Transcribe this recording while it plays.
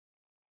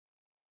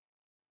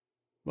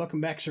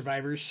Welcome back,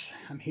 survivors.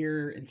 I'm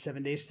here in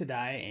 7 Days to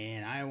Die,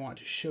 and I want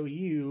to show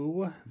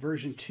you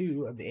version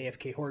 2 of the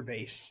AFK Horde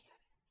base.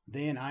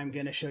 Then I'm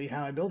going to show you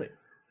how I build it.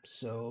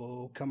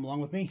 So come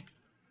along with me.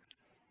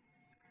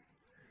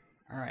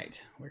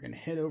 Alright, we're going to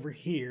head over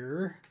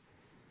here.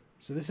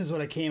 So this is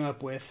what I came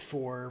up with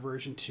for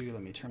version 2.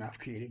 Let me turn off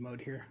creative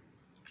mode here.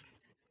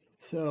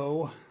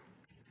 So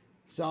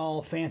it's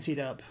all fancied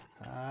up.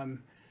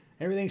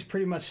 Everything's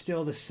pretty much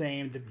still the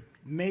same. The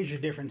major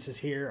differences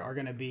here are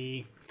going to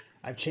be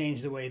I've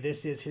changed the way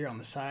this is here on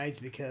the sides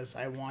because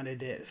I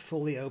wanted it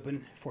fully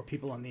open for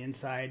people on the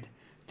inside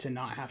to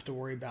not have to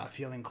worry about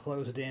feeling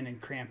closed in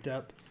and cramped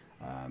up.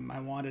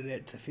 I wanted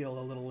it to feel a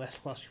little less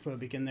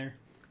claustrophobic in there.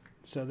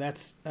 So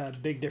that's a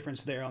big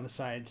difference there on the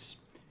sides.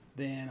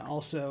 Then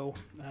also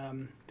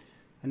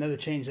another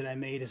change that I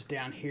made is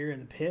down here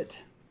in the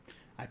pit.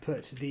 I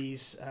put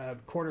these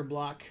quarter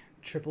block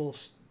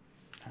triples.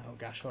 Oh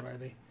gosh, what are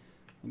they?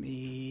 Let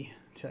me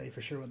tell you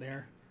for sure what they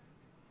are.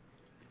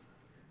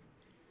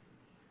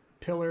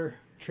 Pillar,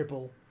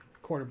 triple,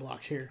 quarter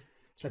blocks here.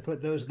 So I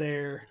put those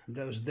there,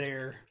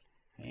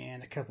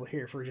 and a couple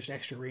here for just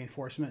extra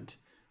reinforcement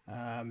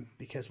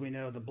because we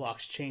know the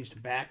blocks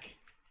changed back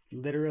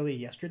literally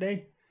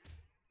yesterday.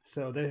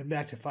 So they're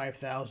back to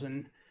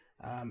 5,000.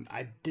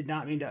 I did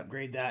not mean to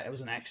upgrade that. It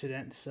was an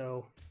accident,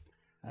 so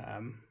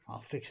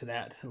I'll fix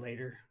that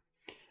later.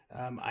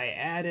 I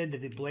added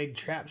the blade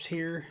traps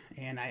here,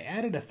 and I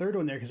added a third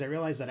one there because I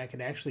realized that I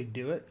could actually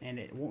do it and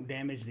it won't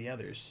damage the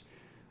others.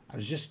 I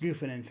was just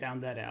goofing and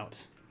found that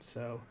out.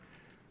 So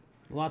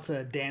lots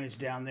of damage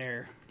down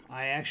there.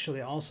 I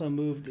actually also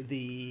moved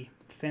the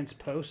fence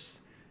posts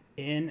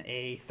in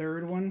a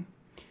third one.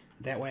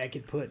 That way I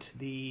could put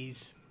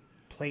these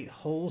plate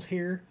holes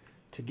here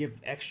to give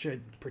extra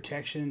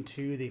protection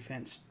to the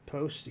fence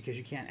posts because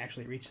you can't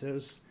actually reach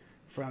those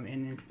from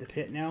in the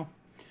pit now.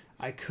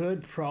 I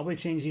could probably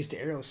change these to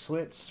arrow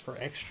slits for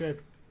extra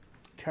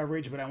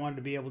coverage, but I wanted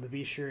to be able to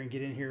be sure and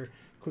get in here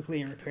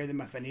quickly and repair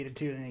them if I needed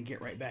to, and then get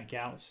right back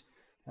out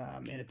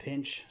in a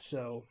pinch.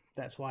 So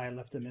that's why I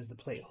left them as the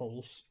plate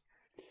holes.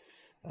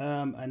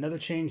 Another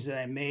change that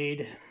I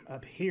made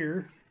up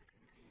here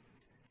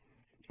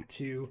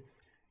to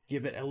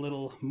give it a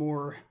little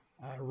more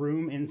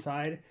room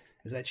inside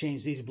is I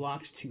changed these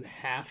blocks to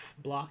half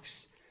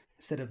blocks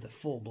instead of the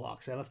full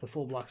blocks. I left the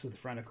full blocks at the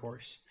front, of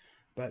course,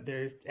 but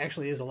there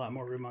actually is a lot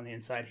more room on the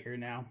inside here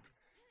now.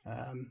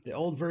 The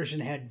old version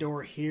had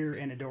door here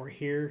and a door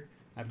here.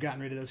 I've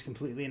gotten rid of those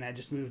completely, and I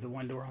just moved the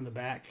one door on the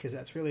back because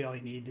that's really all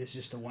you need is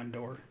just a one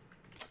door.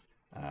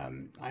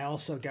 I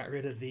also got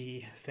rid of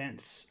the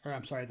fence, or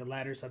I'm sorry, the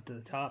ladders up to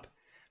the top.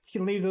 You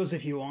can leave those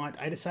if you want.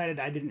 I decided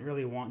I didn't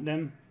really want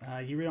them.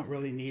 You don't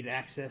really need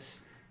access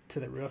to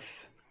the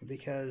roof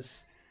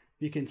because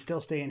you can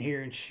still stay in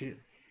here and shoot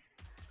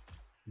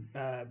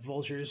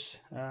vultures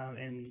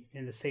in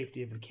the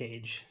safety of the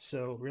cage.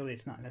 So really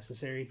it's not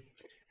necessary.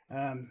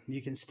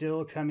 You can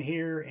still come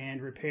here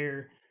and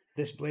repair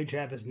this blade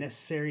trap as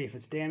necessary if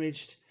it's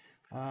damaged.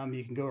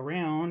 You can go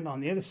around on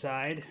the other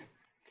side,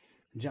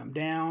 jump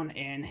down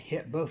and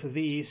hit both of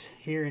these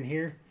here and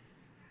here.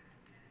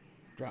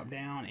 Drop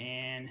down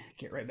and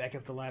get right back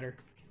up the ladder.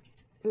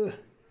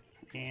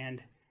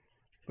 And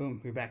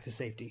boom, you're back to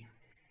safety.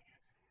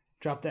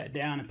 Drop that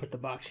down and put the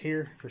box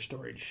here for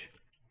storage.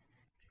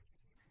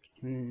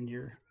 And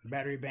your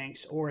battery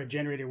banks or a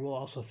generator will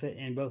also fit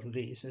in both of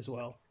these as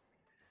well.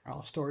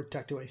 All stored,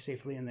 tucked away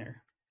safely in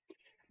there.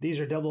 These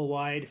are double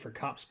wide for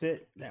cop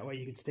spit. That way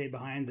you can stay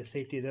behind the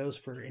safety of those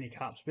for any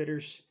cop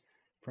spitters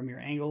from your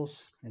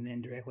angles and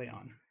then directly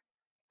on.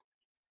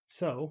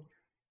 So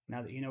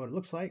now that you know what it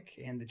looks like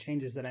and the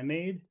changes that I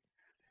made,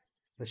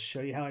 let's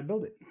show you how I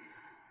build it.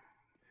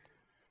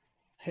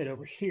 Head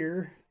over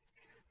here.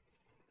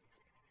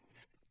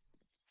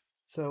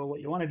 So what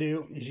you want to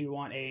do is you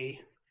want a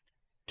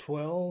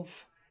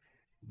 12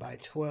 by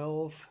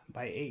 12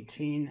 by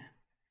 18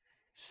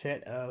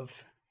 set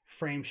of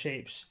frame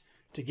shapes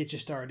to get you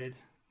started,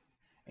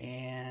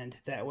 and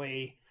that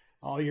way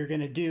all you're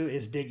going to do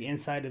is dig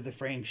inside of the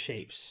frame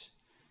shapes.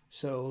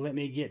 So let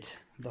me get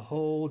the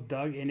hole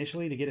dug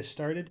initially to get us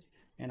started,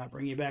 and I'll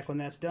bring you back when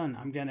that's done.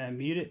 I'm going to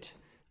mute it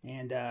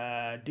and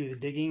do the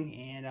digging,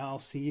 and I'll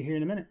see you here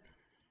in a minute.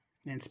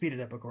 And speed it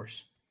up, of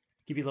course.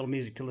 Give you a little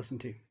music to listen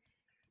to.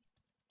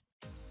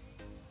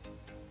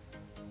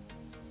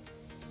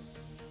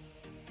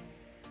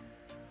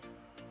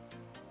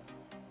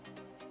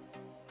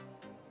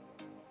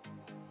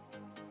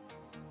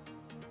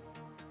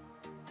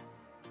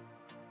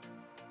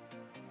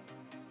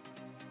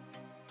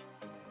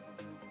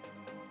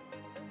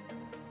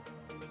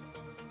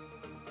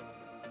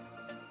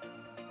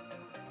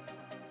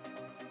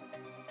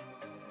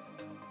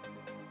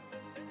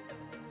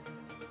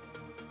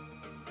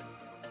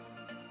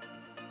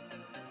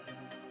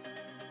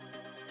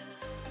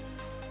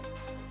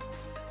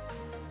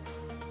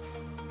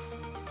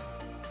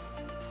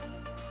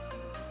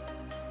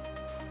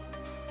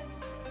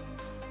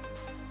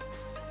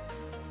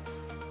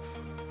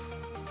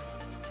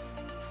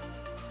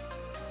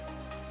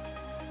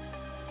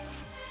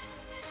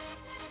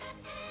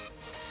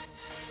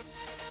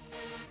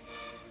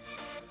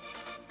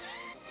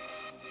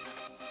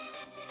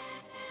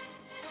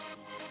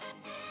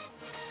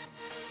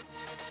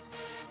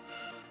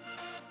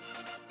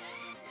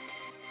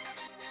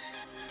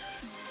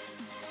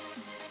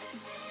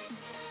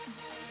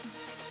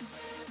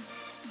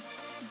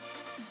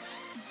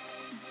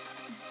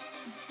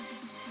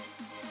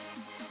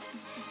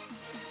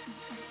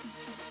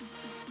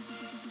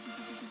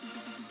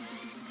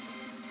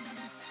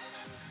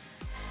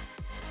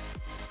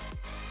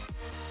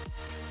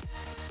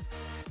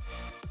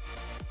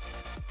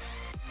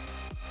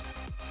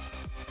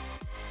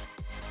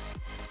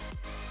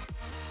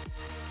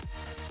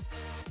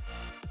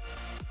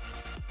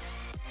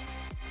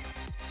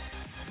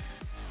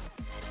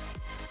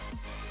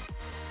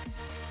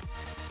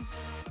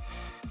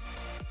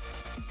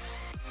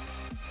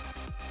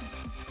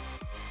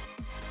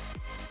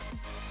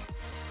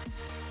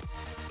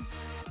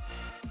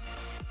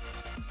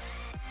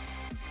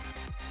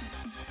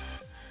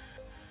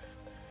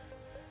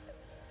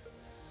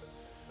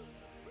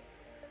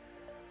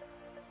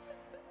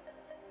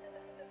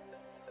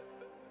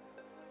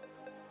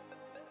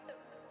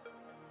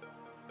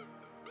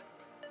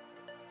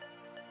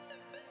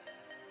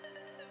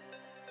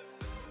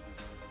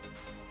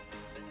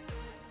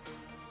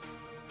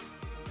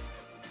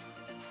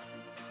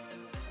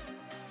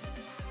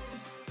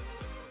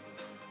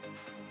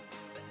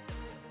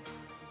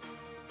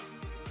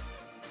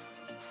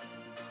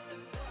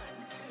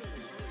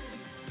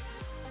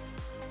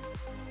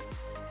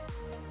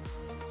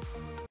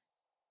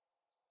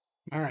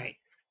 All right,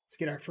 let's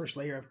get our first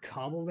layer of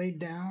cobble laid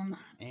down,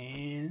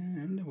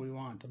 and we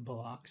want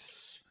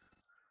blocks.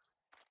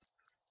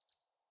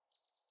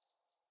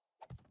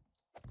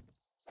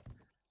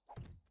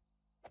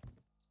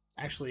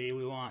 Actually,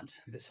 we want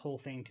this whole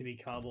thing to be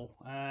cobble.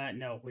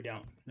 No, we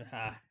don't.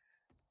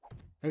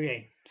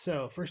 Okay,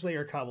 so first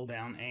layer of cobble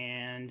down,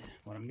 and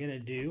what I'm gonna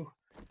do,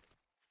 I'm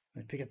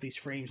gonna pick up these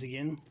frames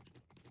again,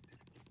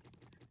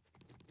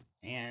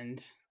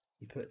 and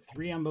you put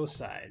 3 on both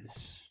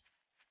sides.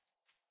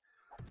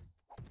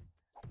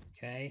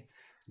 Okay,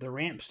 the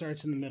ramp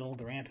starts in the middle.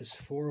 The ramp is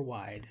 4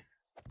 wide.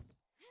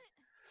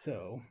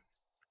 So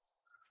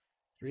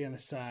 3 on the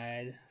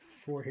side,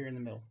 4 here in the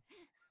middle.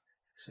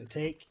 So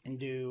take and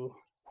do,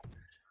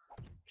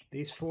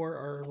 these 4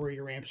 are where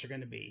your ramps are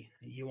going to be.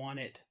 You want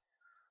it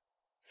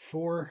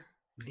 4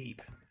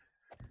 deep.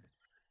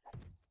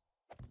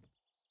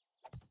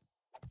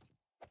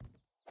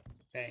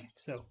 Okay,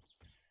 so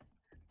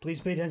please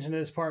pay attention to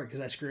this part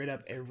because I screw it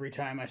up every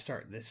time I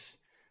start this.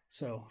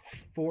 So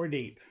 4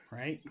 deep,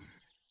 right?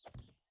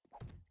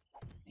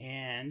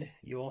 And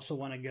you also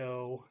want to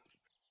go,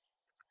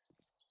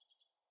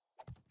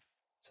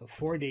 so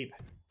 4 deep.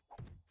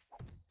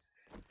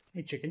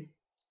 Hey, chicken.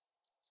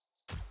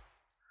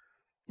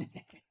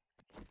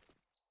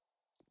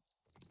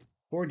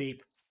 4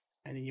 deep.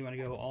 And then you want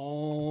to go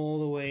all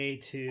the way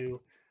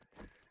to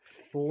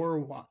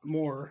 4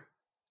 more.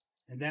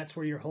 And that's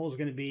where your hole's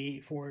going to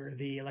be for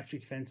the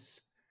electric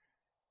fence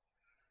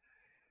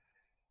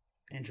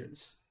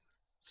entrance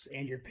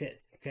and your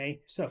pit.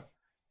 Okay, so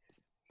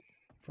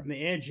from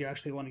the edge, you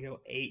actually want to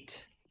go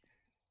 8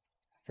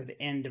 for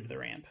the end of the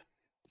ramp.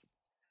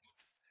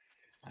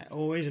 I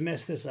always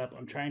mess this up.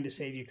 I'm trying to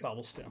save you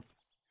cobblestone.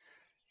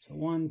 So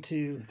 1,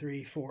 2,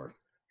 3, 4,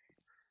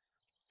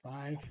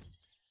 5,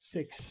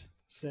 6,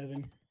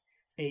 7,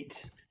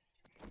 8.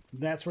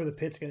 That's where the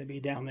pit's going to be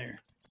down there.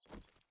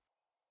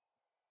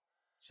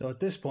 So at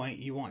this point,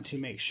 you want to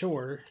make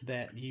sure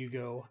that you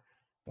go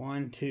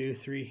 1, 2,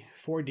 3,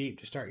 4 deep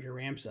to start your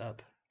ramps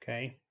up.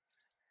 Okay.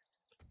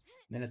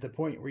 Then at the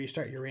point where you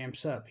start your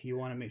ramps up, you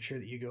want to make sure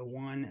that you go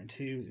 1,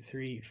 2,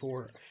 3,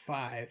 4,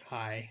 5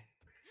 high.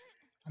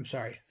 I'm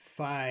sorry,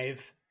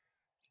 5,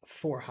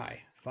 4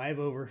 high. 5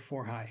 over,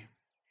 4 high.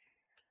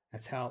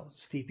 That's how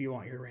steep you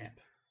want your ramp,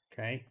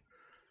 okay?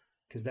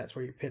 Because that's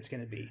where your pit's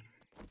going to be.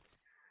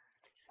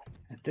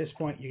 At this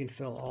point, you can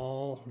fill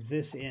all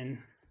this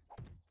in.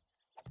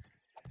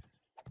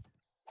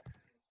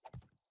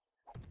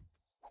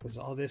 Because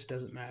all this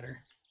doesn't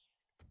matter.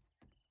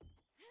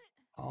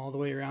 All the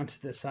way around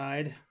to the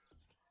side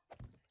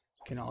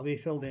can all be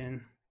filled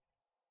in,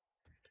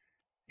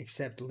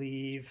 except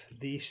leave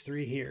these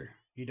 3 here.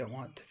 You don't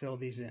want to fill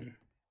these in.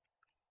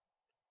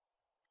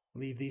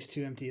 Leave these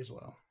 2 empty as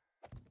well.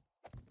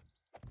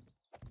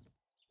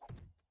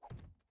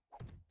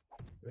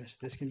 The rest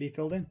of this can be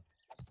filled in.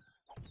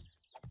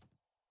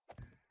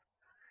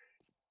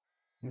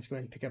 Let's go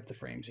ahead and pick up the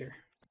frames here.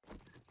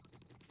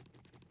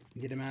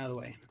 Get them out of the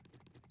way.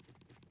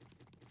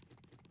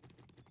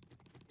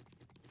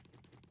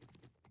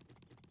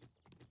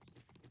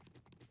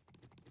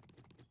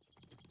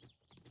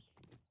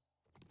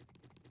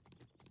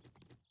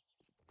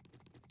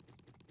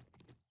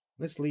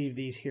 Let's leave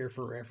these here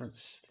for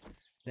reference.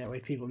 That way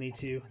people need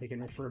to, they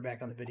can refer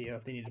back on the video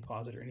if they need to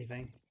pause it or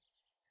anything.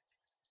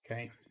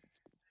 Okay.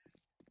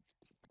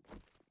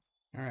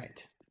 All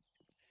right.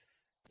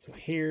 So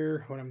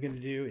here, what I'm going to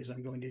do is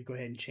I'm going to go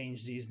ahead and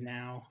change these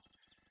now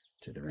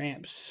to the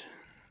ramps.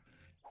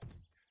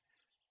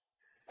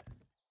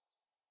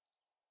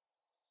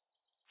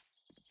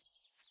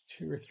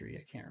 Two or 3,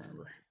 I can't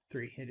remember.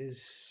 3, it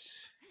is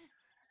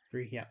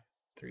 3, yeah,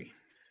 3.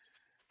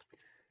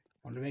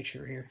 Wanted to make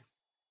sure here.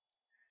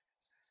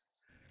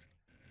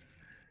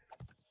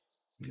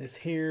 This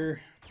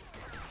here.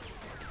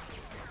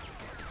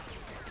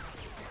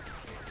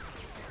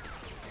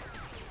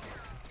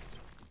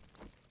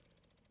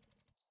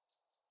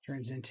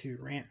 Turns into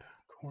ramp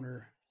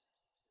corner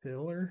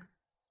pillar.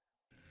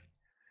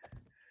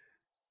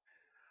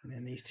 And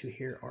then these 2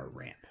 here are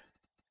ramp.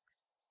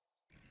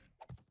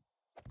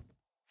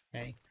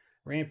 Okay,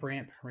 ramp,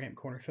 ramp, ramp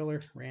corner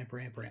filler, ramp,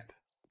 ramp, ramp.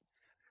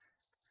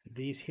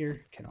 These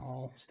here can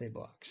all stay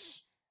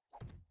blocks.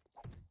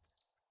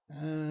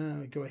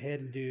 Go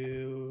ahead and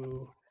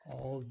do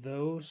all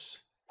those.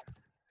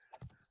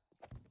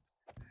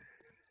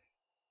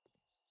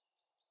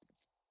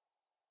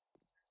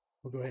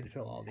 We'll go ahead and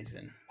fill all these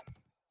in.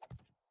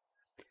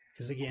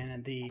 Because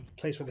again, the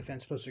place where the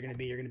fence posts are going to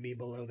be, you're going to be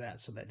below that,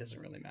 so that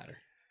doesn't really matter.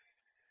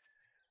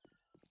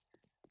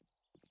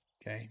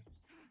 Okay,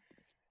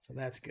 so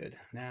that's good.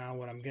 Now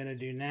what I'm going to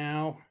do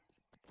now,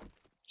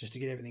 just to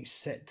get everything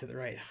set to the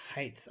right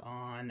height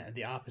on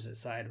the opposite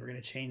side, we're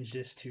going to change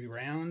this to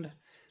round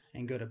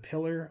and go to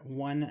pillar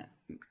 1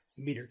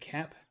 meter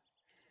cap.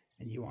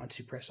 And you want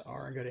to press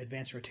R and go to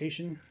advanced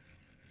rotation.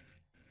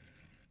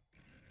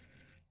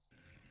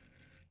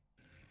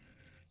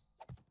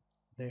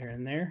 There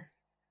and there.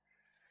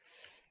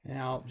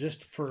 Now,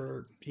 just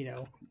for,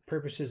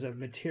 purposes of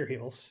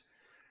materials,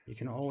 you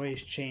can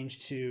always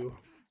change to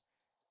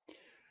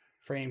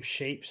frame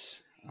shapes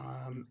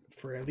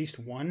for at least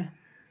one.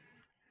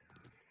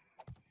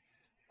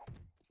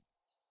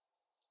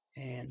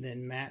 And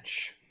then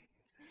match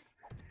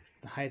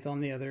the height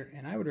on the other.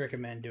 And I would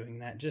recommend doing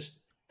that just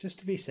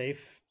to be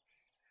safe.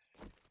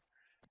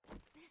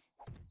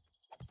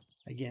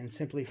 Again,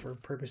 simply for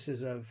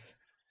purposes of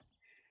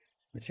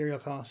material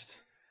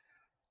cost.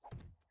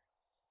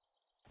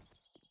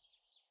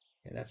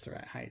 Yeah, that's the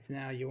right height.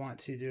 Now you want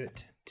to do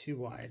it too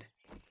wide.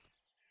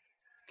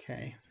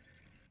 Okay.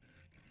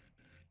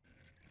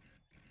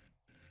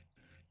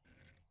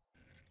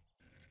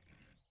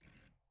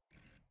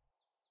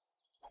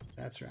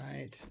 That's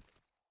right.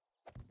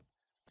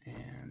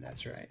 And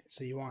that's right.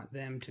 So you want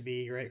them to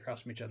be right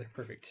across from each other.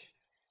 Perfect.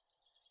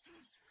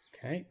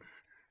 Okay.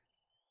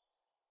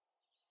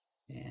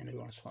 And we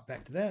want to swap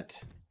back to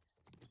that.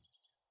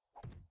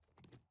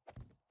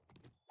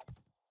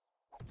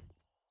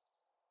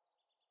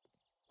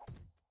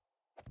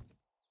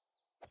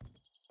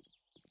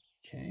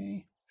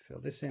 Okay. Fill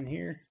this in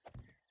here.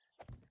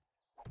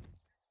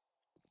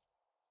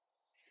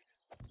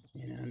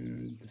 And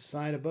on the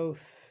side of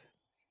both.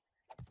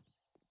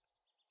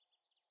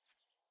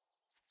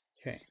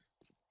 Okay.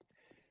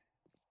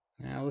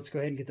 Now let's go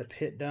ahead and get the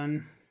pit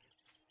done.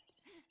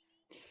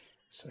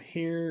 So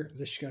here,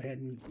 let's go ahead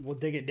and we'll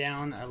dig it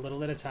down a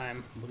little at a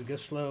time. We'll go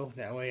slow.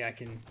 That way I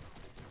can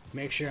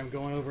make sure I'm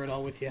going over it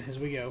all with you as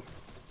we go.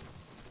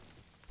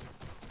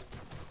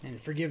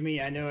 And forgive me,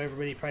 I know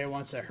everybody probably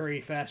wants a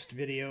hurry fast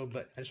video,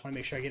 but I just want to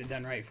make sure I get it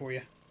done right for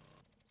you.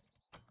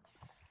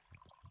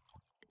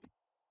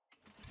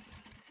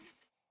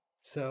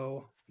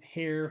 So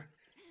here,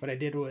 what I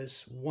did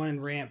was one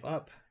ramp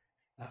up,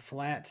 a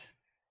flat,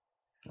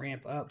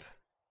 ramp up.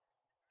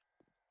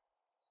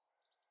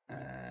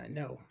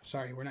 No,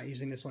 sorry, we're not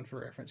using this one for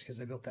reference because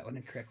I built that one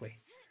incorrectly.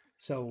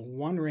 So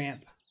one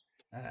ramp,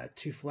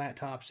 two flat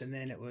tops, and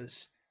then it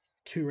was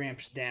two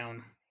ramps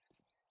down.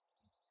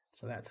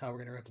 So that's how we're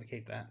going to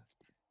replicate that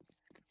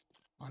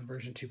on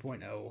version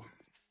 2.0.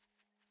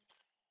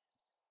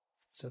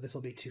 So this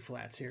will be two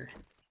flats here.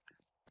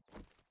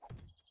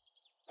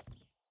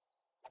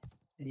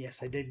 And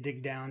yes, I did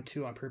dig down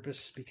too on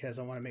purpose because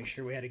I want to make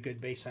sure we had a good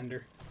base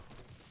under.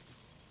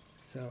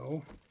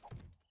 So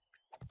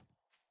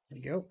there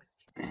you go.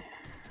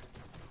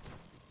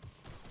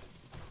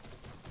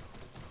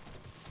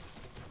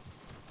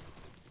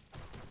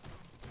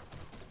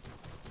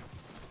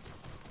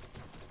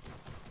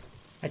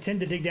 I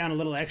tend to dig down a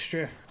little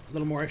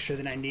more extra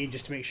than I need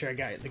just to make sure I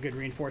got the good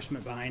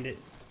reinforcement behind it.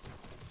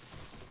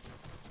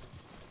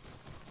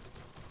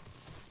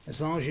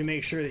 As long as you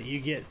make sure that you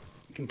get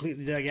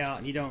completely dug out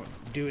and you don't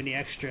do any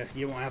extra,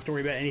 you won't have to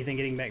worry about anything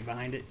getting back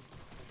behind it,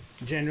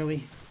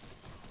 generally.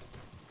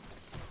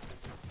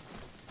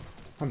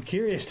 I'm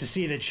curious to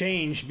see the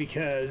change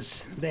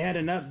because they had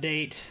an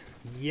update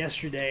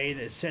yesterday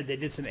that said they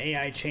did some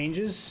AI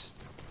changes.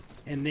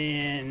 And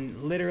then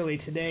literally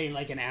today,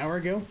 like an hour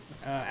ago,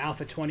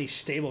 Alpha 20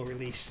 stable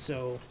released.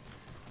 So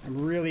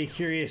I'm really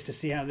curious to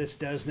see how this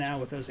does now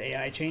with those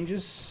AI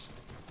changes.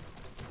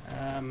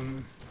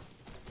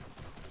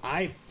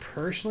 I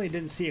personally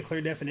didn't see a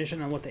clear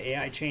definition on what the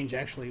AI change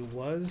actually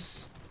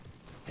was.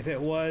 If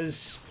it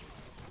was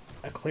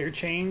a clear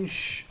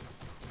change,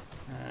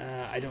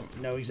 I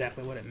don't know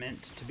exactly what it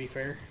meant, to be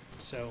fair.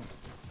 So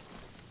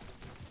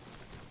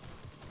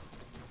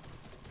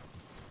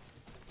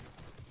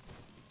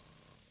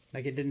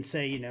like it didn't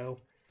say, you know,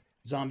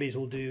 zombies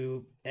will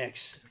do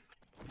X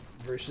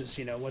versus,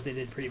 you know, what they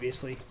did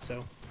previously.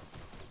 So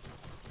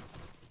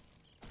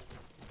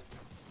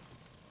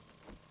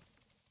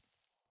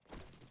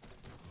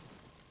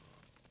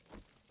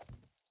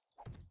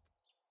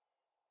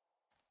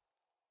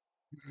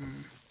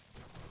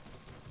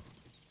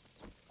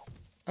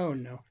oh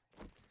no.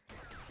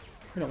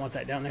 We don't want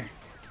that down there.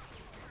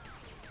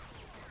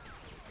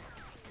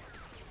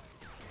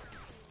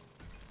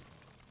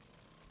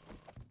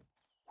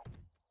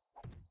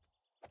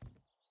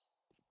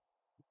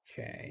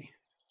 Okay.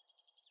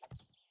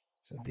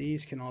 So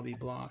these can all be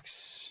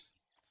blocks.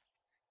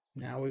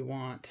 Now we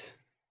want,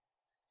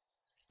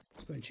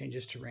 let's go ahead and change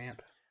this to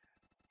ramp.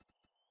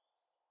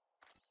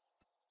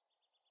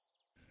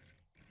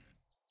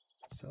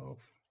 So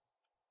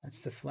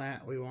that's the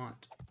flat we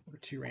want. We're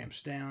two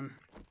ramps down.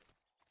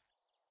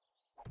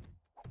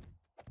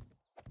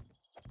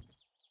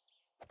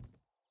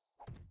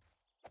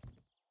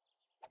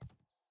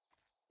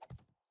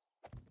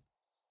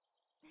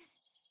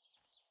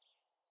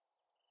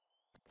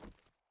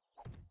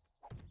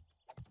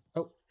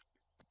 Oh.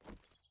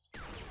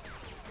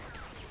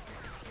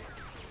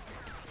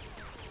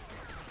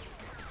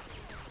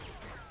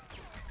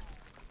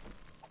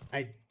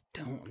 I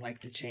don't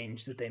like the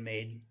change that they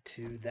made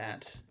to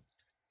that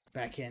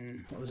back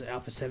in, what was it,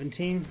 Alpha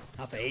 17?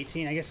 Alpha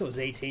 18? I guess it was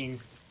 18.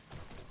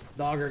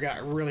 The auger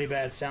got really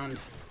bad sound.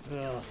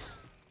 Ugh.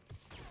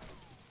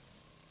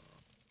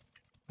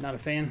 Not a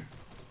fan.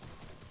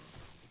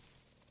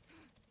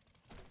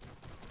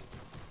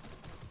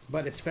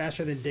 But it's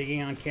faster than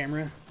digging on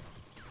camera.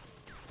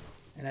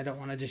 And I don't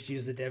want to just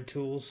use the dev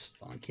tools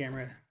on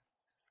camera.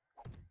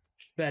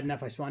 Bad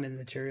enough I spawned in the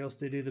materials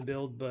to do the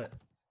build, but...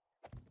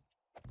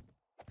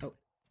 Oh.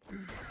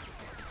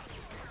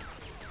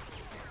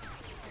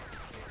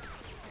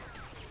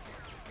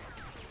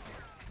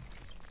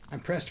 I'm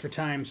pressed for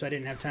time, so I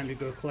didn't have time to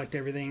go collect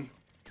everything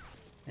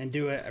and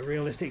do a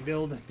realistic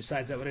build.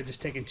 Besides, that would have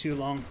just taken too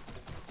long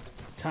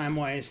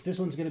time-wise. This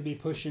one's going to be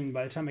pushing,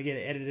 by the time I get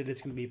it edited,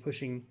 it's going to be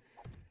pushing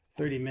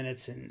 30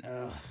 minutes, and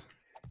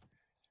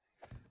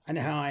I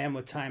know how I am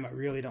with time. I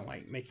really don't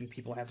like making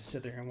people have to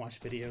sit there and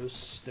watch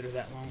videos that are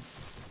that long.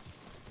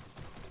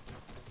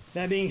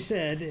 That being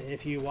said,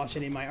 if you watch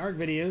any of my ARC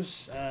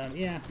videos,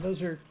 yeah,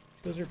 those are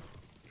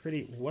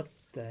pretty... What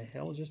the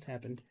hell just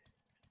happened?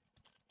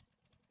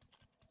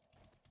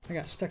 I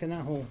got stuck in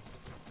that hole.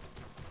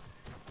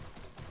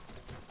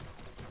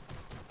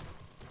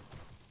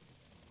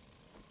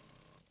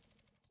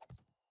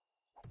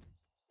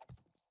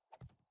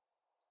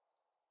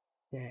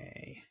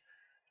 Okay.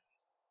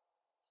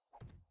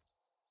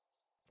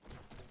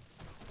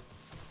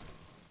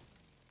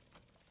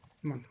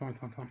 Come on, come on,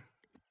 come on, come on.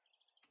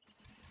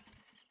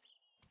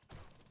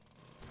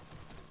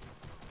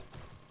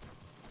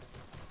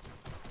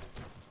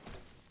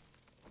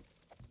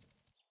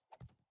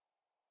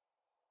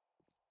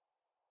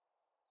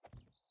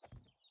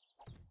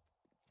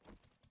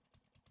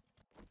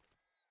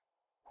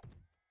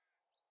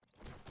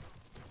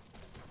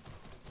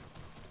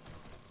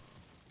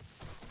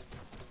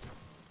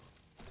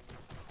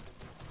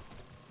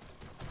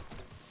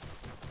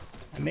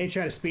 I may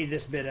try to speed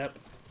this bit up.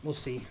 We'll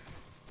see.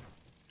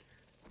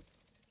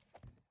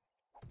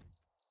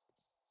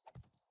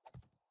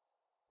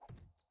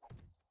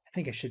 I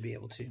think I should be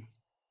able to.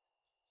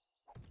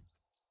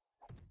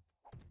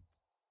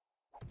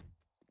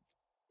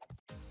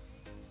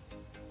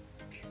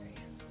 Okay.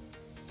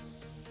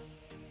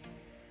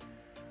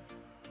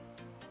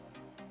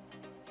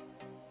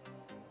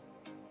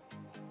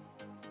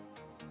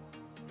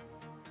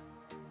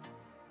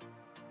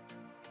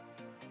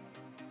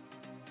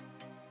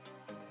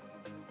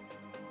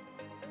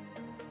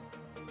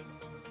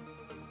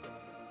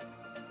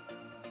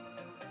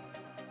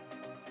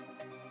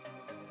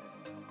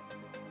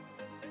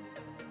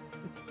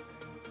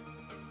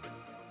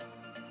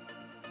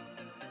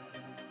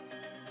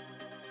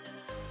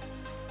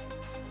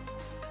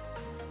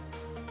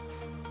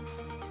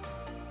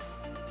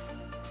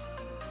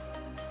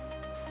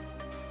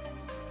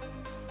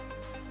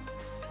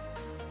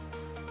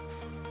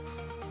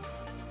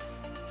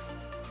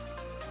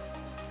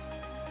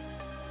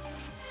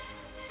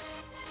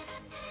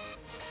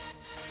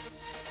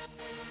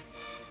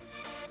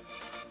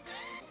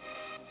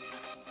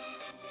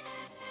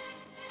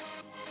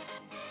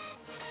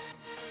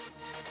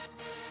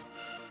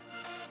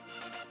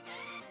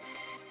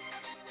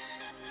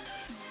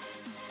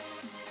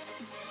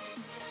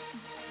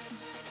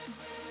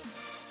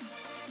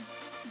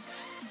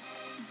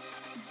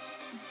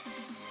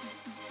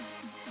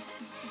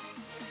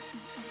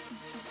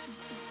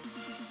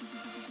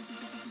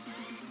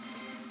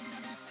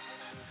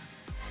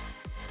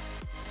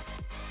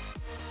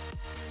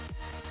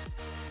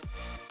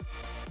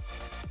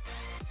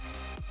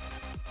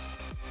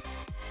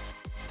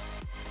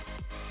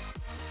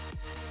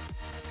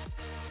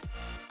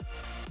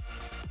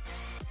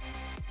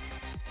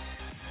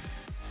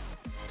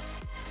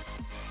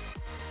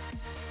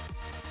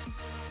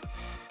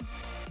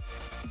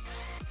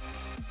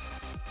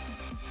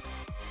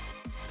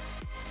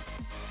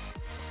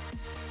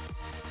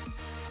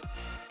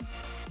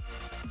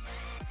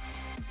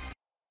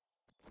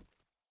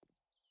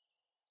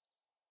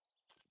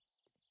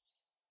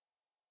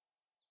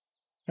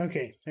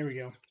 Okay, there we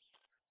go.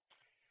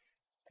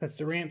 That's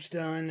the ramps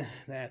done.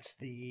 That's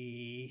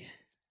the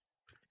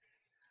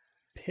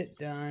pit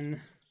done.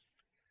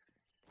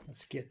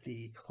 Let's get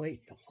the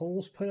plate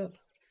holes put up.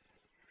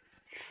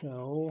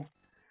 So,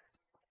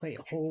 plate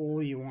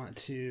hole, you want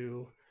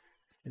to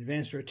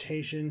advanced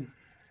rotation.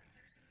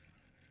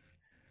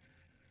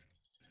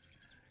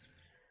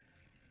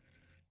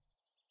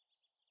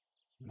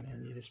 And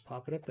then you just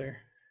pop it up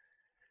there.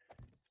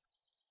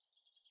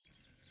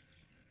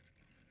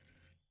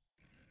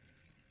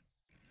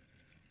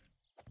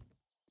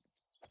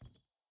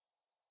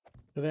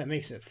 So that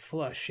makes it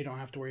flush. You don't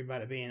have to worry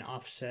about it being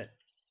offset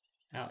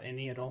out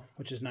any at all,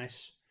 which is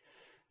nice.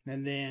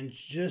 And then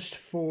just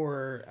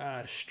for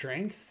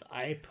strength,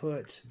 I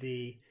put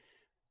the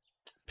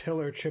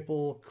pillar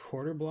triple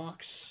quarter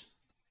blocks.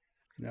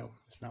 No,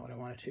 that's not what I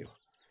wanted to.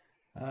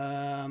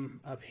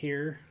 Up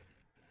here,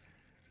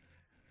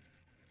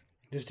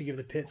 just to give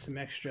the pit some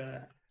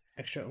extra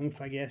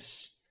oomph, I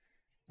guess.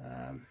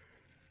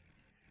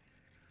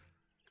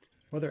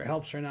 Whether it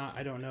helps or not,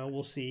 I don't know.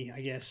 We'll see,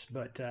 I guess,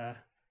 but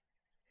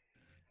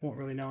won't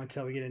really know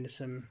until we get into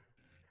some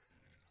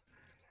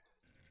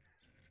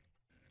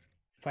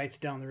fights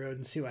down the road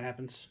and see what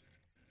happens.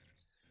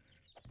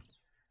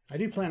 I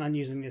do plan on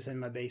using this in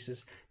my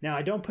bases. Now,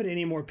 I don't put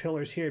any more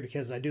pillars here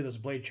because I do those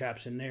blade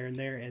traps in there and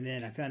there, and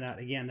then I found out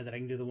again that I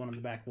can do the one on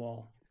the back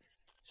wall.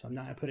 So I'm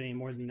not going to put any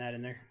more than that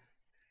in there.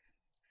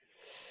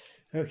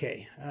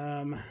 Okay.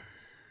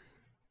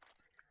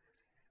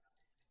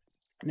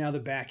 Now the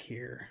back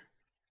here.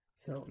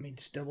 So let me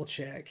just double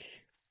check.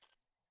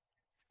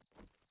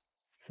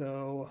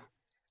 So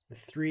the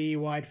 3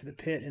 wide for the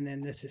pit, and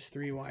then this is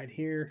 3 wide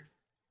here.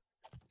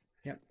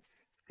 Yep.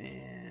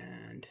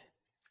 And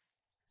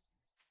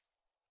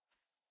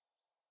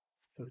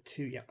so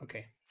 2, yeah,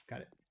 okay,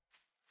 got it.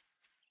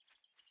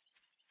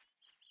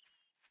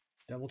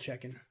 Double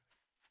checking.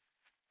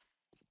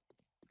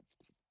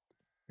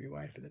 3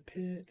 wide for the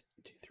pit,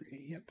 2,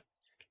 3, yep.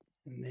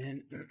 And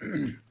then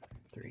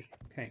 3,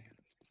 okay.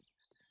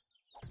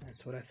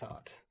 That's what I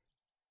thought.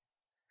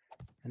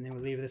 And then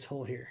we leave this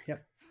hole here.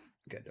 Yep,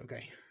 good,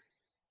 okay.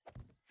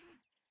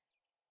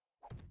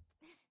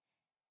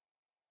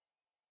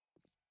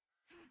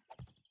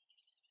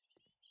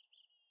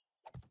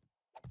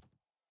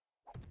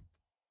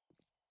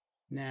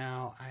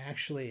 Now, I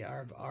actually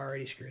have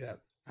already screwed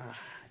up. Ah,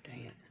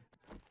 dang it.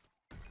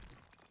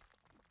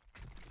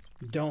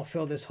 Don't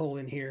fill this hole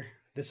in here.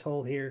 This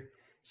hole here.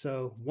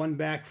 So 1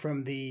 back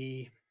from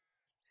the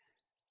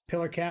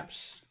pillar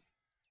caps.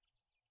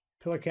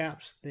 Pillar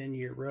caps, then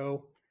your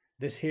row.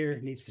 This here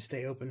needs to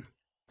stay open.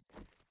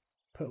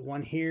 Put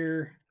 1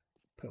 here.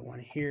 Put 1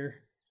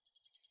 here.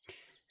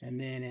 And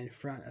then in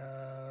front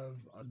of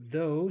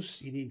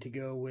those, you need to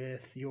go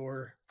with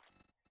your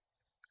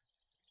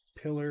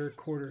pillar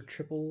quarter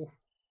triple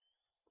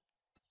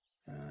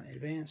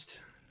advanced.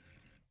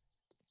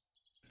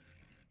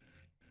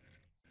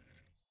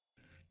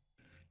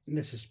 And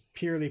this is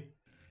purely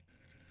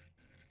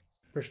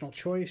personal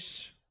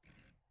choice.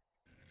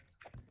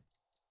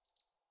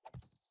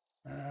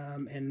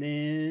 And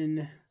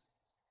then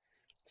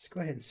let's go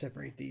ahead and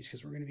separate these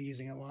because we're going to be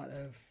using a lot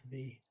of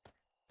the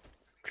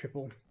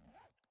triple.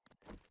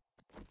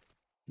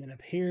 Then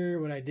up here,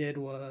 what I did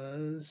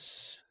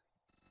was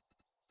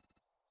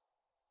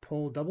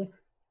pull double.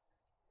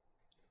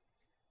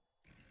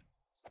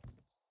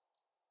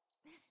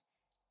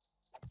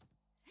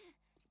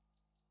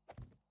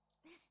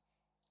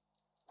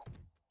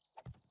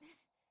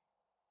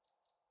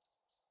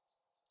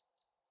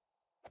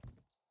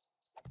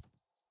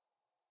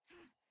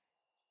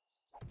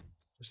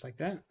 Just like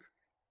that.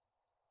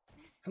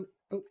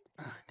 Oh,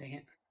 dang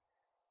it.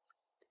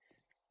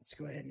 Let's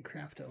go ahead and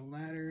craft a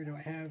ladder. Do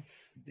I have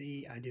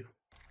the... I do.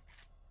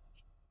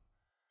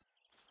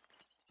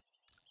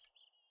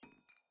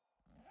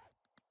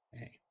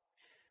 Okay.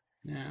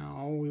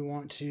 Now we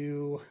want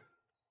to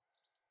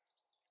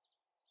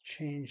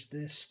change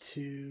this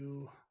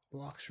to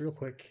blocks real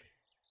quick.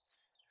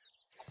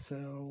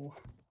 So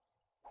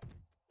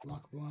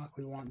block,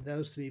 we want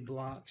those to be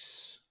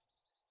blocks.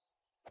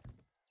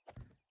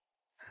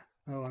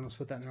 Oh, I almost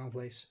put that in the wrong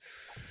place.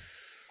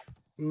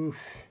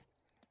 Oof.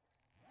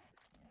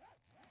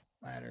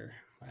 Ladder.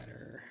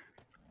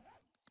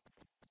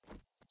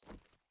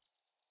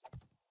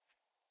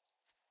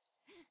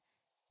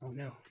 Oh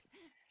no.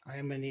 I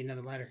am going to need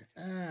another ladder.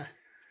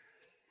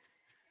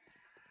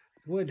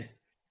 Wood.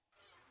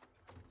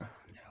 Oh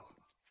no.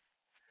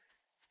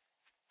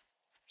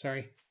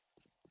 Sorry.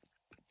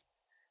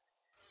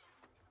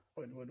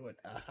 Wood.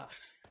 Aha.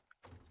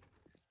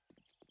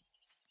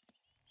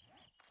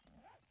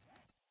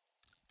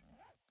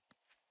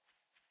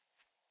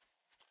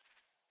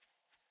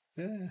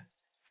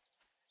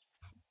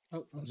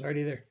 Oh, I was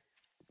already there.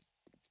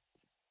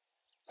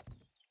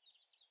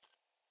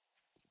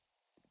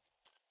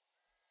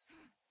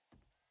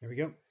 There we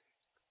go.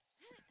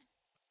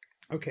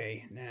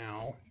 Okay,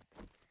 now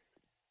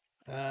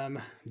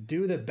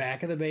do the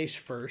back of the base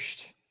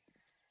first.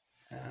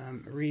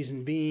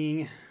 Reason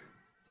being,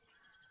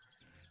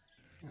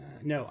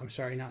 no, I'm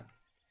sorry, not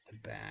the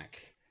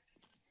back.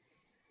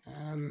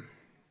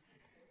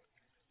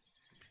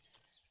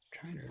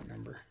 Trying to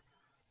remember.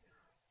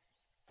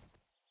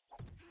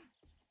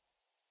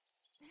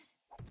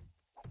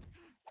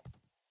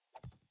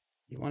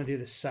 You want to do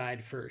the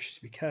side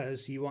first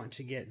because you want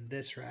to get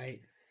this right.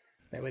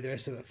 That way the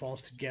rest of it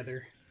falls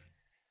together.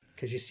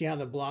 Because you see how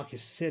the block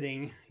is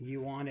sitting,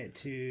 you want it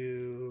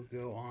to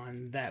go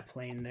on that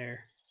plane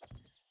there.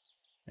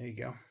 There you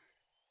go.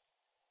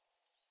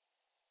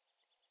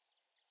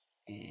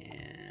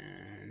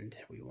 And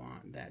we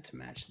want that to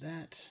match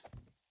that.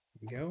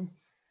 There we go.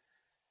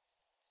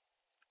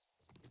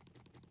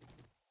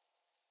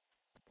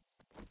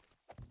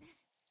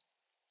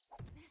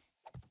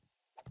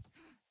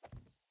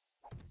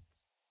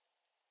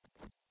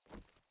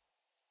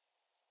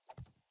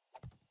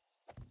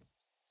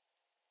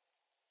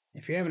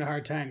 If you're having a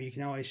hard time, you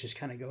can always just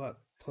kind of go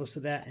up close to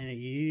that, and it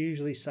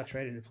usually sucks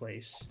right into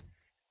place.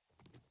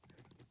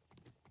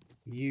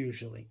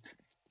 Usually.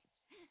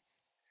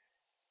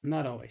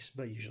 Not always,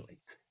 but usually.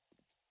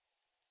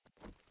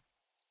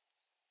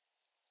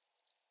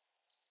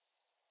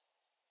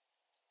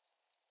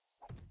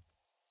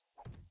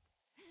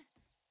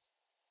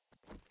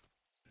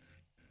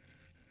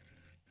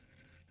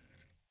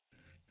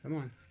 Come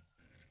on.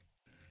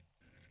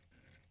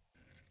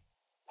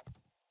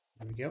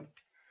 There we go.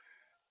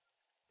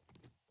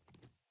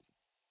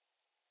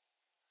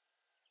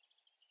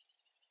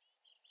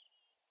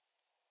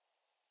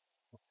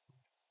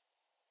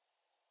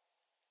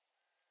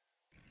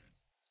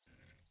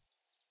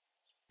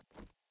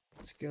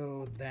 let's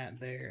go that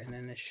there, and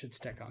then this should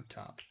stack on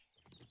top.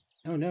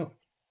 Oh no.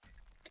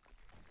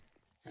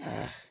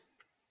 It's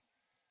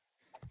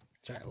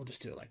alright, we'll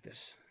just do it like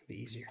this. It'll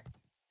be easier.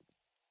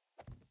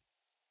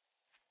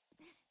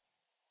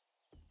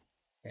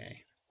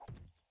 Okay.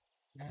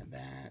 Add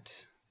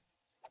that.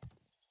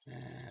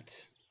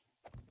 That.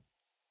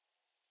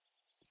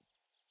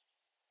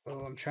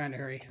 Oh, I'm trying to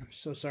hurry. I'm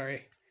so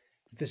sorry.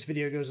 If this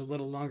video goes a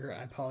little longer,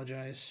 I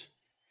apologize.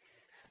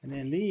 And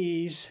then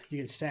these you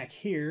can stack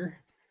here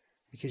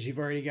because you've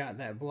already got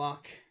that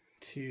block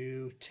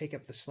to take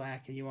up the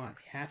slack, and you want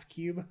half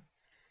cube,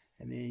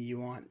 and then you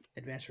want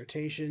advanced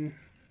rotation.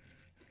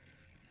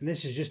 And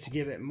this is just to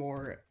give it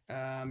more,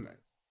 I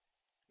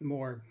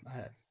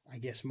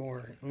guess,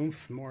 more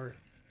oomph, more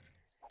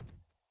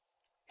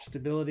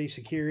stability,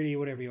 security,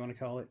 whatever you want to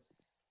call it,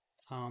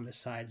 on the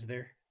sides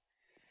there.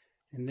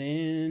 And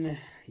then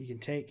you can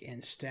take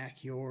and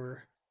stack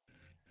your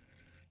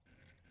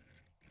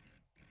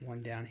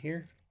one down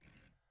here.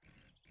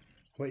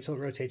 Wait till it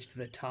rotates to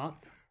the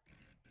top.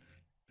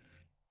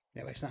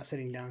 That way it's not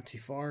sitting down too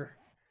far.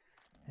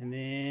 And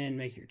then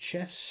make your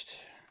chest.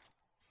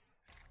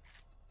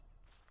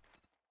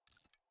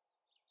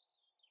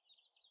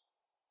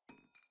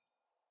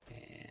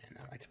 And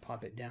I like to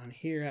pop it down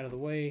here out of the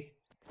way.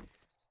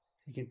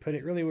 You can put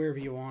it really wherever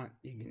you want.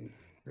 You can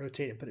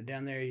rotate it, put it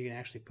down there. You can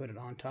actually put it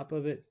on top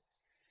of it.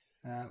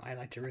 I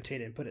like to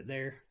rotate it and put it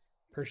there,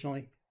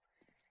 personally.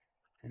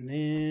 And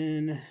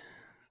then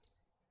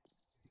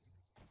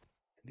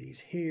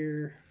these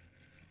here.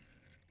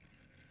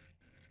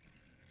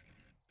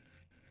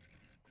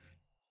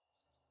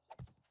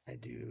 I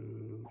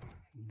do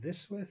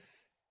this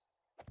with.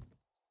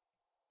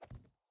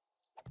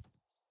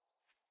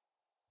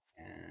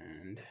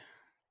 And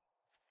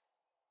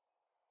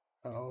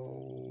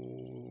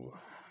oh,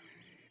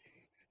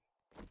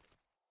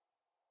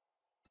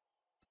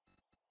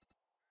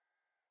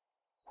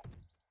 I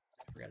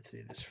forgot to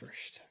do this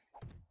first.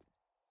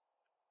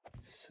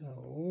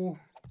 So,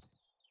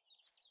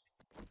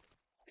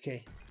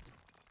 okay,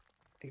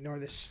 ignore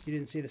this. You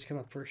didn't see this come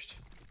up first.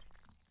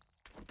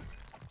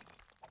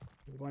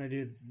 We want to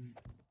do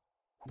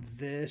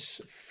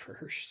this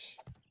first.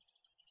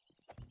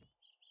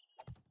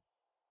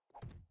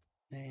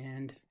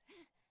 And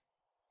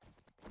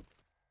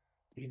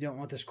you don't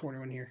want this corner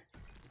one here.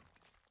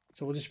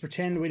 So we'll just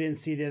pretend we didn't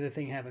see the other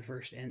thing happen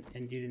first, and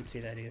you didn't see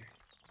that either.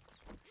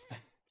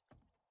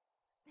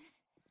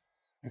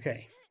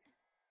 Okay.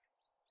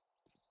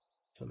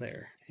 So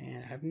there.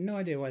 And I have no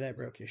idea why that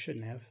broke. You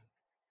shouldn't have.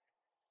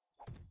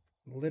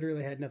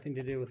 Literally had nothing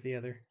to do with the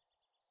other.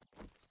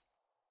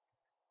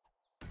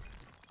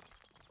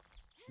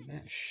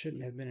 That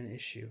shouldn't have been an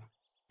issue.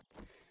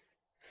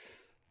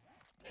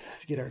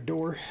 Let's get our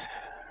door.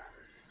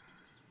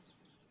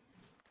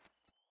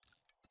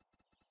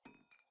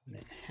 And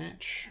then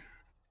hatch.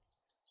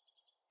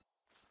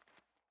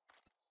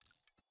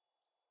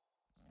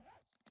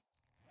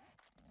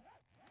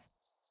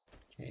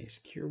 Okay,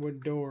 secure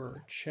wood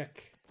door.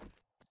 Check.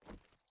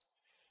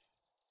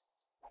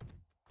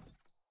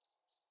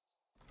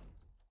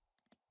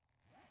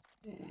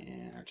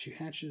 And our two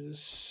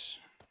hatches.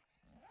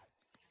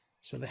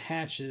 So the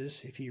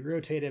hatches, if you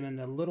rotate them in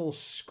the little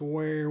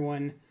square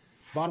one,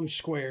 bottom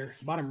square,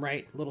 bottom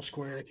right, little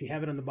square, if you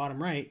have it on the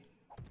bottom right,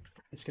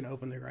 it's going to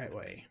open the right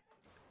way.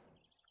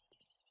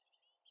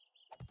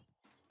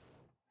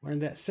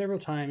 Learned that several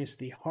times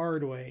the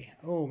hard way.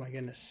 Oh my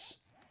goodness.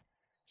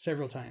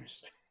 Several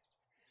times.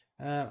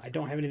 I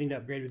don't have anything to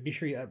upgrade, but be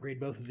sure you upgrade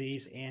both of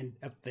these and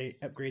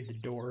upgrade the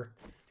door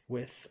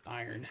with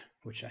iron,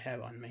 which I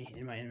have on me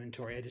in my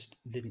inventory. I just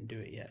didn't do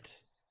it yet.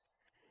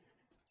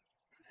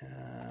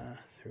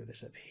 Throw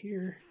this up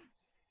here.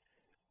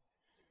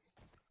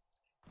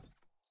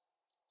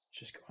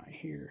 Just go right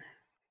here.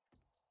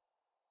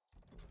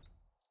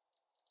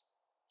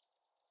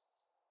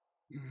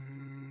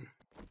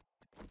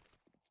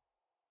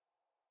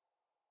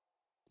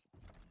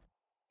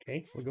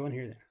 Okay, we'll go in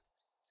here then.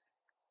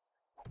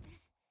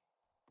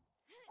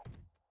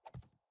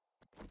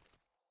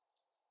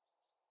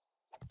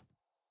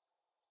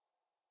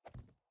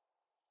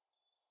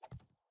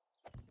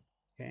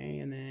 Okay,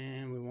 and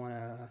then we want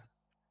to,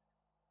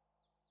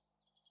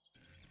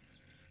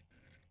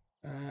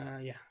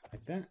 yeah,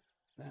 like that,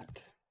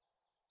 that.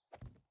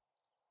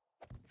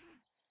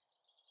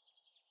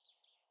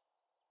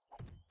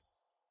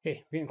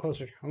 Okay, we're getting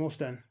closer, almost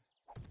done.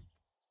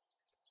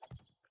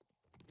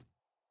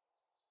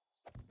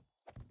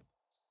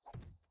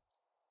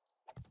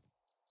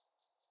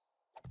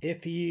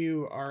 If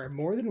you are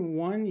more than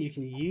one, you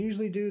can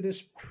usually do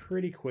this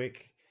pretty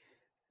quick.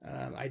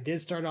 I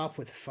did start off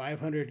with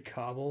 500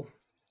 cobble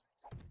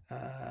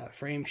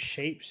frame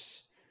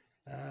shapes.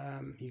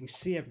 You can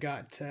see I've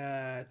got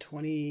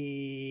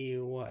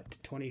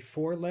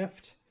 24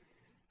 left.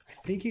 I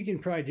think you can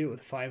probably do it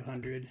with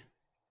 500.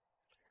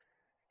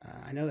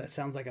 I know that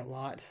sounds like a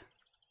lot.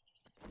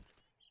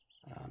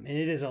 And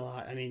it is a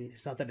lot. I mean,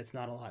 it's not that it's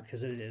not a lot,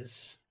 because it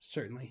is,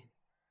 certainly.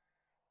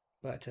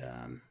 But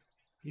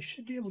you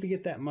should be able to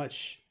get that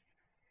much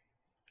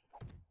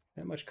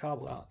that much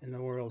cobble out in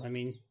the world. I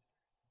mean,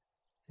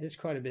 it's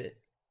quite a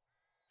bit.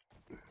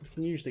 You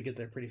can usually get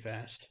there pretty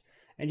fast.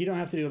 And you don't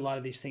have to do a lot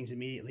of these things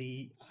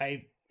immediately.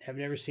 I have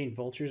never seen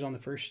vultures on the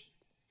first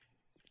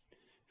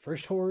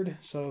horde,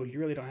 so you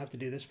really don't have to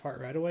do this part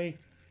right away.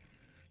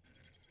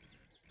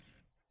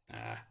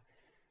 I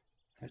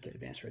have to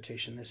advance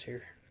rotation this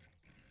here.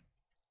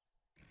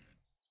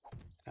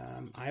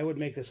 I would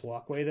make this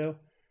walkway, though.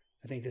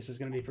 I think this is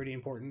going to be pretty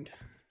important.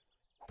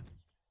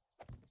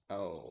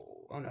 Oh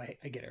no,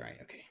 I get it right.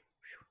 Okay.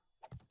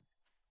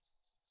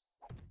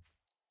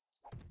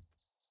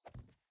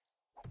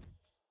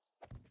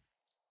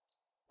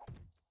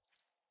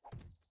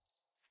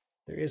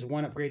 There is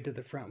one upgrade to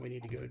the front we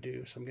need to go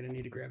do, so I'm going to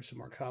need to grab some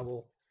more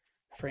cobble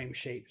frame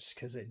shapes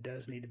because it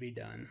does need to be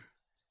done.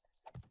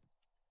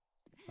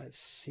 Let's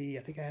see.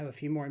 I think I have a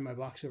few more in my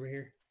box over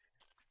here.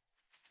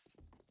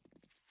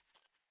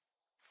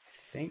 I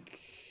think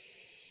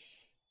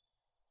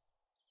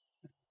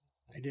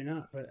I do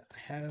not, but I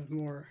have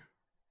more.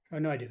 Oh,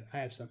 no, I do. I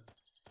have some.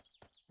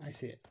 I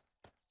see it.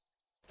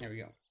 There we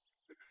go.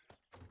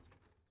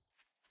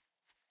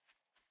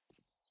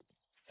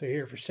 So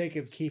here, for sake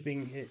of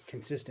keeping it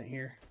consistent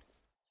here,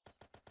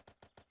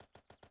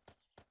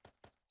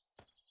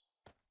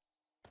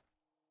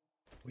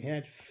 we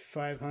had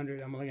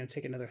 500. I'm only going to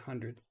take another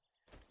 100.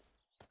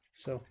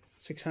 So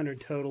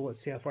 600 total. Let's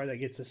see how far that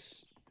gets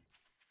us.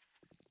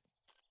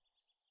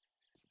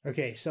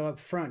 Okay, so up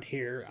front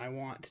here, I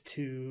want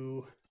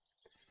to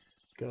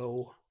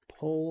go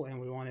pull,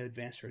 and we want to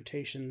advance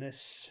rotation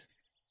this.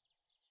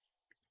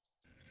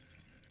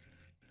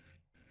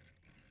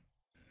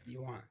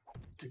 You want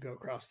to go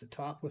across the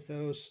top with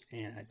those,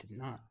 and I did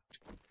not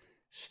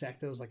stack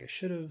those like I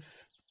should have.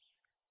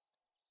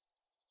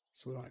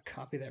 So we want to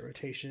copy that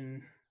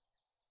rotation.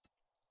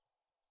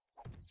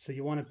 So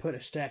you want to put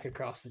a stack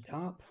across the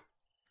top,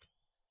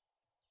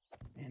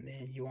 and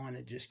then you want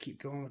to just keep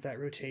going with that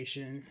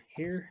rotation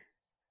here.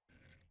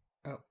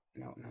 Oh,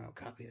 no,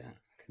 copy that.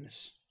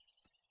 Goodness.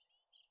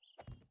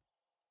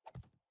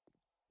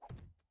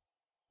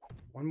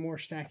 One more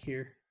stack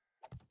here.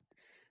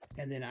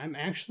 And then I'm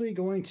actually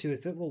going to,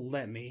 if it will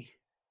let me,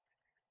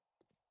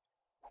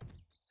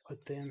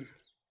 put them...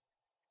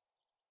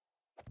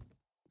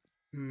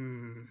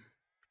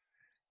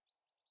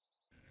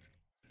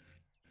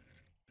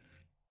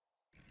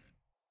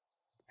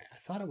 I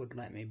thought it would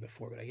let me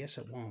before, but I guess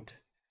it won't.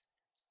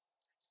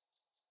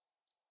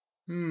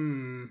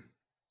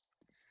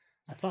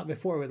 I thought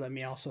before it would let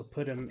me also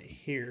put them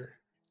here.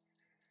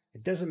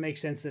 It doesn't make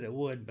sense that it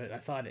would, but I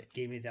thought it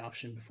gave me the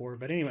option before.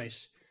 But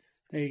anyways,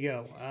 there you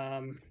go.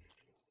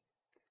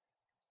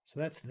 So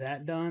that's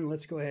that done.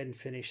 Let's go ahead and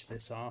finish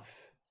this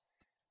off.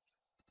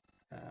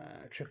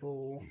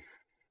 Triple.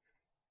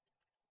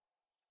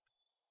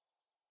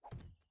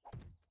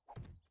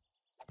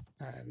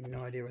 I have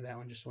no idea where that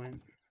one just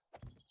went.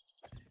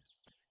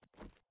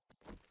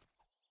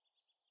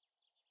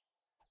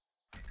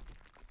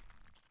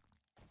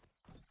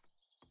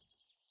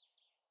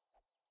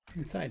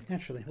 Inside,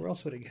 naturally. Where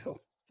else would it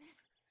go?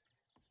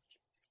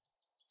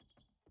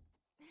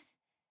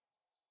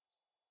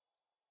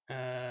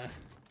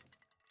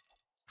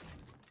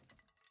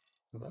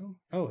 Hello?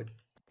 Oh, it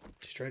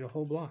destroyed a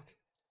whole block.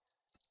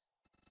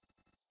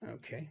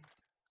 Okay.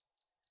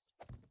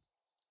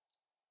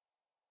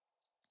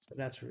 So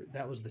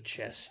that was the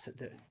chest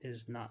that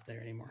is not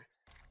there anymore.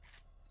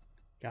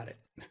 Got it.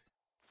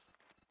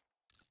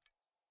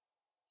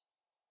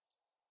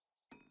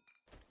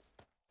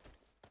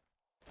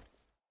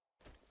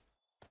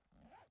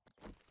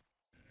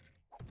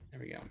 There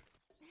we go.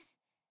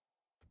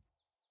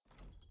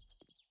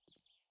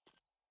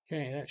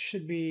 Okay, that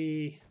should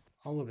be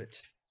all of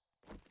it.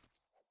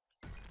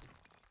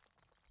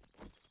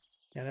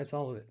 Yeah, that's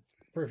all of it.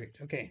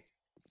 Perfect. Okay.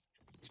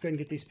 Let's go ahead and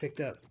get these picked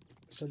up.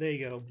 So there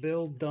you go.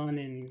 Build done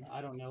in,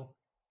 I don't know,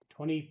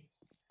 20...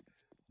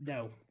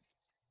 No.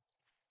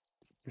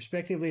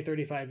 Respectively,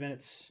 35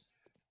 minutes.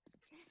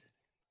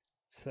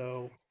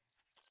 So...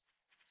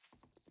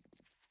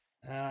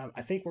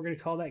 I think we're going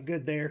to call that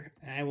good there.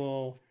 I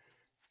will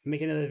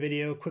make another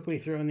video, quickly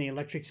throw in the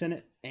electrics in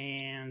it,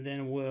 and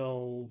then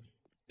we'll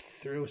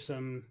throw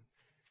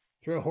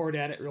a horde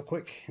at it real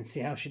quick and see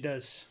how she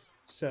does.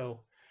 So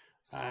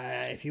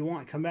if you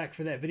want, come back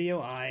for that video.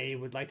 I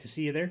would like to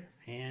see you there,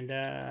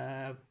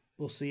 and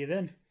we'll see you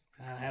then.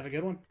 Have a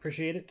good one.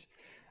 Appreciate it.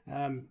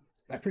 I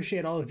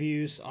appreciate all the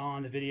views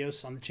on the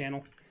videos on the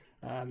channel.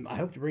 I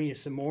hope to bring you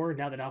some more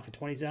now that Alpha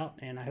 20's out,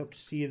 and I hope to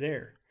see you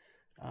there.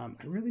 I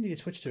really need to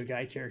switch to a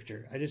guy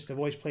character. I just have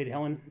always played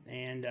Helen,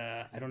 and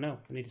I don't know.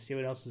 I need to see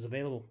what else is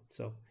available.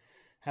 So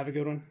have a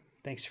good one.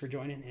 Thanks for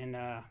joining, and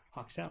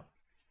Hawks out.